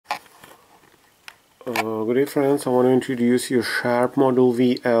Good day friends, I want to introduce you Sharp model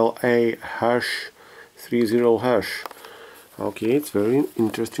Vl Ah30H. Okay, it's very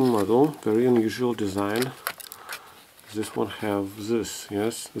interesting model, very unusual design. This one have this,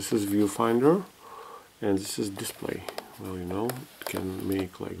 yes, this is viewfinder and this is display. Well, you know, it can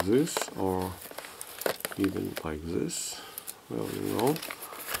make like this or even like this. Well, you know,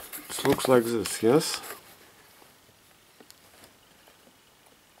 it looks like this, yes.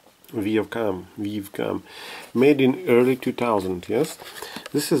 Viewcam, made in early 2000, yes.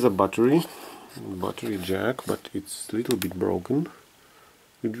 This is a battery jack, but it's a little bit broken,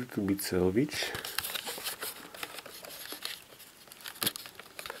 a little bit salvage.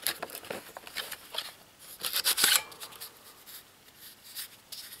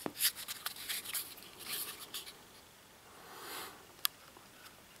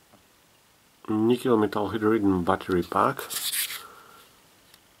 Nickel metal hydrogen battery pack.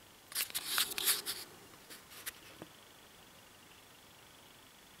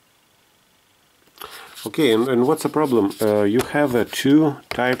 Okay, and what's the problem? You have two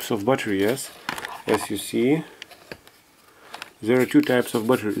types of battery, yes? As you see, there are two types of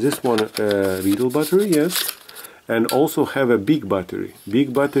battery. This one, little battery, yes, and also have a big battery.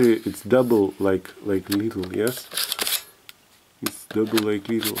 Big battery, it's double like little, yes. It's double like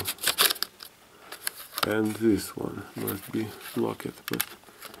little. And this one must be locked, but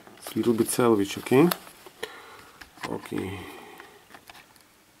it's a little bit salvage, okay? Okay.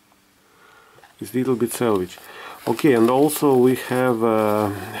 It's a little bit salvage. Okay, and also we have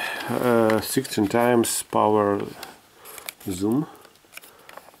 16 times power zoom,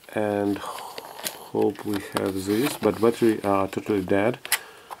 and hope we have this, but battery are totally dead.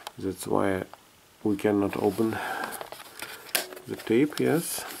 That's why we cannot open the tape,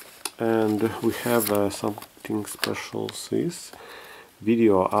 yes. And we have something special, this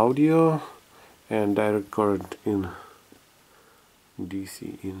video, audio, and direct current in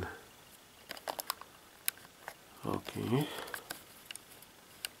DC in. Okay.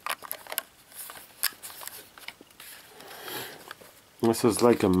 This is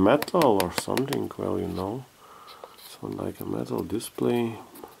like a metal or something, well, you know. This one like a metal display,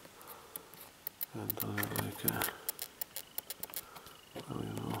 and like a, well,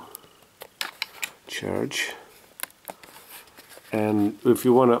 you know, charge. And if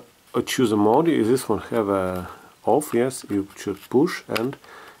you want to choose a mode, this one have a off, yes, you should push and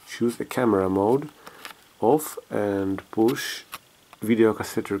choose a camera mode, off, and push video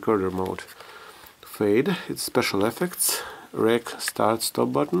cassette recorder mode. Fade, it's special effects, rec start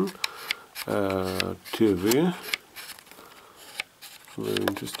stop button, TV, very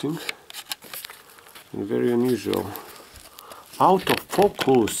interesting and very unusual. Out of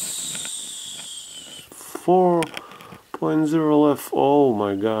focus 4.0 F, oh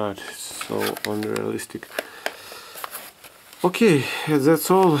my god, so unrealistic. Okay,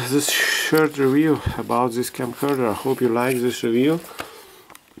 that's all, this short review about this camcorder. I hope you like this review,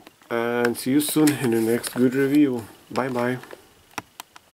 and see you soon in the next good review. Bye bye.